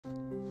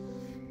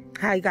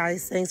Hi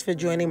guys, thanks for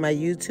joining my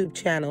YouTube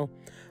channel.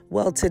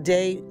 Well,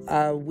 today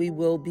we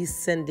will be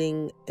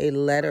sending a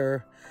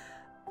letter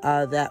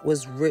that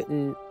was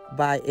written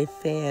by a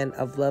fan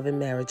of Love and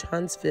Marriage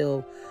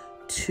Huntsville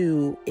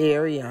to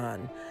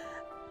Arionne.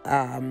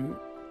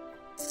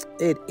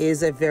 It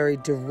is a very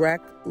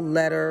direct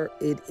letter.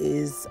 It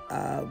is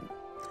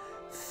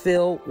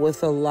filled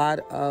with a lot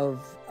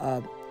of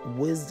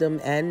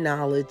wisdom and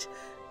knowledge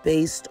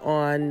based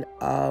on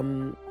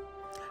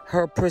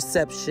her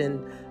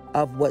perception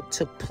of what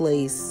took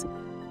place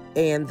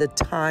and the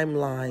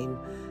timeline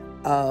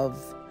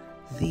of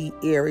the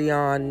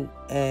Arionne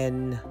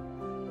and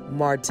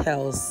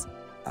Martell's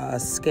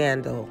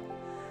scandal.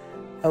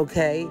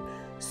 Okay,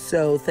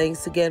 so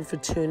thanks again for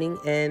tuning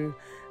in.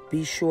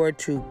 Be sure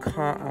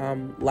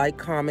to like,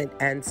 comment,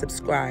 and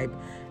subscribe,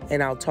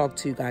 and I'll talk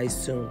to you guys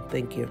soon.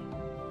 Thank you.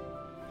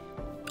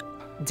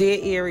 Dear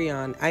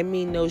Arionne, I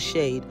mean no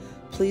shade.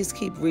 Please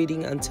keep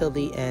reading until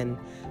the end.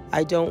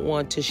 I don't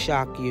want to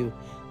shock you,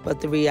 but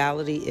the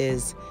reality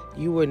is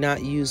you were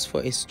not used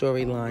for a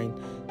storyline.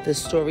 The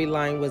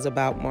storyline was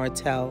about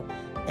Martell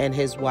and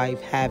his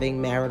wife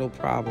having marital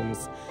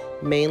problems,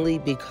 mainly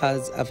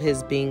because of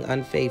his being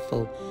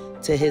unfaithful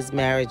to his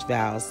marriage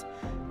vows.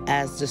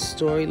 As the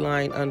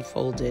storyline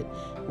unfolded,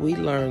 we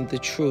learned the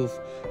truth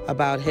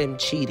about him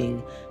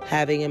cheating,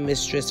 having a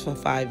mistress for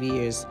 5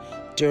 years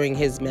during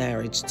his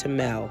marriage to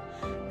Mel.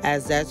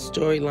 As that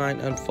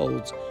storyline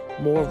unfolds,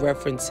 more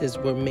references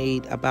were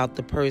made about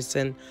the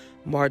person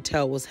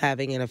Martell was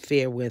having an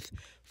affair with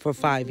for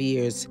 5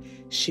 years.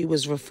 She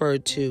was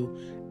referred to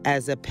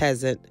as a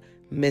peasant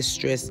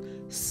mistress,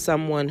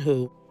 someone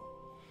who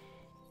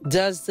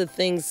does the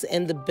things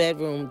in the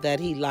bedroom that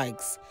he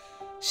likes.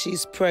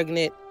 She's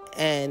pregnant,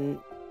 and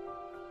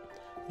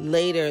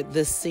later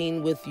the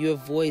scene with your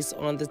voice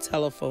on the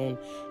telephone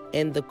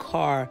in the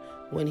car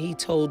when he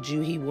told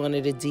you he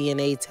wanted a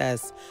DNA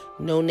test.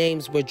 No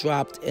names were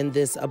dropped in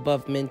this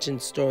above-mentioned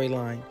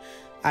storyline.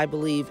 I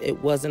believe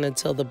it wasn't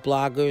until the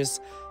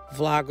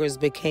vloggers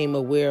became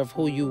aware of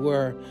who you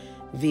were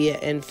via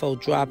info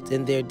dropped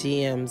in their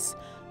DMs.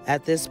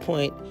 At this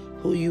point,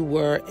 who you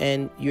were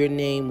and your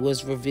name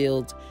was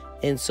revealed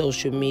in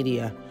social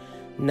media,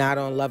 not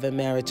on Love and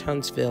Marriage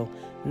Huntsville,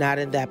 not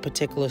in that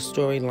particular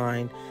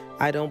storyline.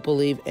 I don't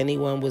believe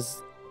anyone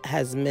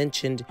has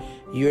mentioned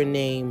your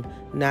name,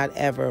 not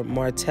ever.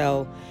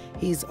 Martell,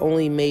 he's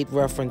only made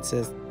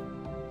references.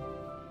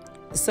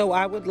 So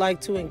I would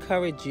like to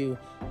encourage you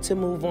to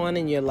move on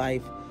in your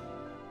life.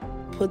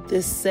 Put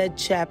this said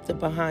chapter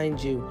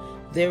behind you.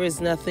 There is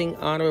nothing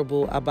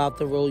honorable about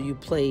the role you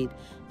played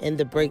in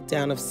the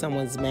breakdown of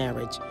someone's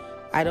marriage.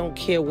 I don't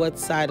care what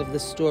side of the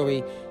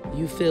story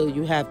you feel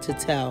you have to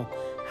tell,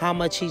 how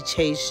much he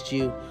chased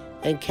you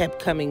and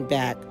kept coming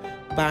back,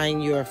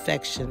 buying your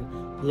affection,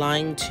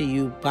 lying to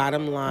you.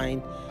 Bottom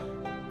line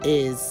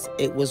is,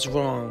 it was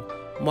wrong.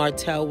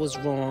 Martell was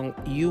wrong.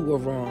 You were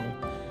wrong.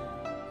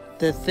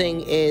 The thing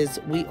is,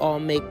 we all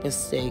make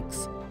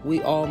mistakes.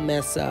 We all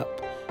mess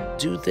up,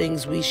 do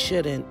things we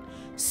shouldn't,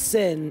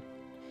 sin.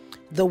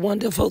 The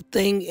wonderful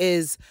thing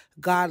is,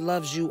 God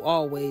loves you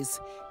always.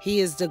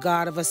 He is the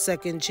God of a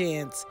second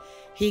chance.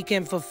 He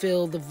can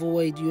fulfill the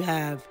void you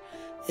have.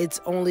 It's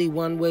only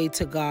one way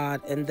to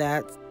God, and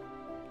that's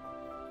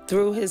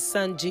through his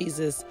son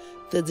Jesus.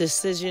 The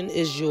decision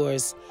is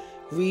yours.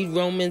 Read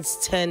Romans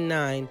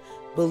 10:9.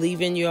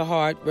 Believe in your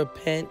heart,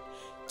 repent,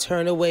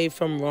 turn away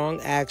from wrong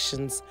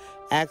actions,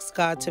 ask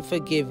God to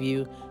forgive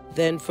you,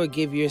 then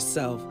forgive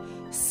yourself.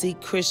 Seek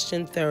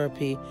Christian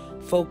therapy.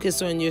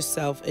 Focus on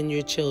yourself and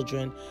your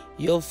children.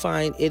 You'll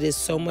find it is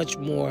so much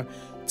more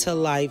to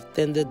life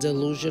than the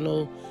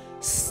delusional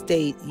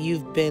state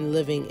you've been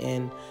living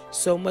in.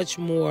 So much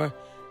more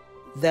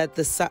than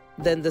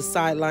the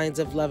sidelines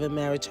of Love and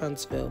Marriage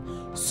Huntsville.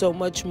 So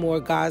much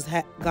more God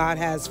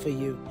has for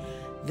you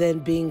than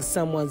being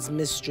someone's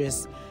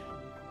mistress,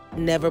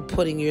 never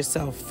putting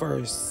yourself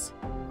first.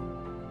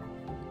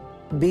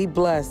 Be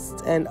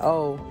blessed, and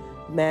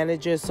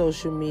manage your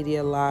social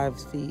media live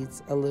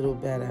feeds a little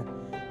better.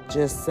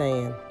 Just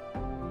saying.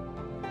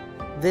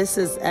 This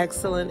is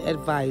excellent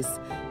advice.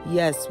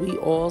 Yes, we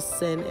all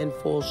sin and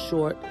fall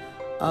short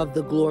of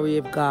the glory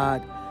of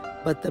God,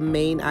 but the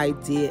main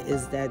idea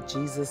is that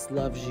Jesus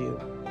loves you.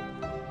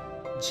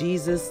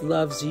 Jesus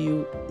loves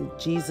you.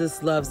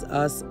 Jesus loves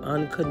us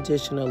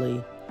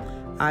unconditionally.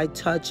 I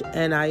touch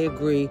and I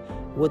agree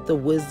with the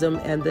wisdom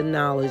and the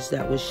knowledge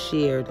that was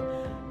shared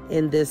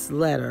in this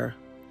letter.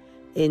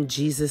 In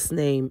Jesus'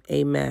 name,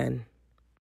 amen.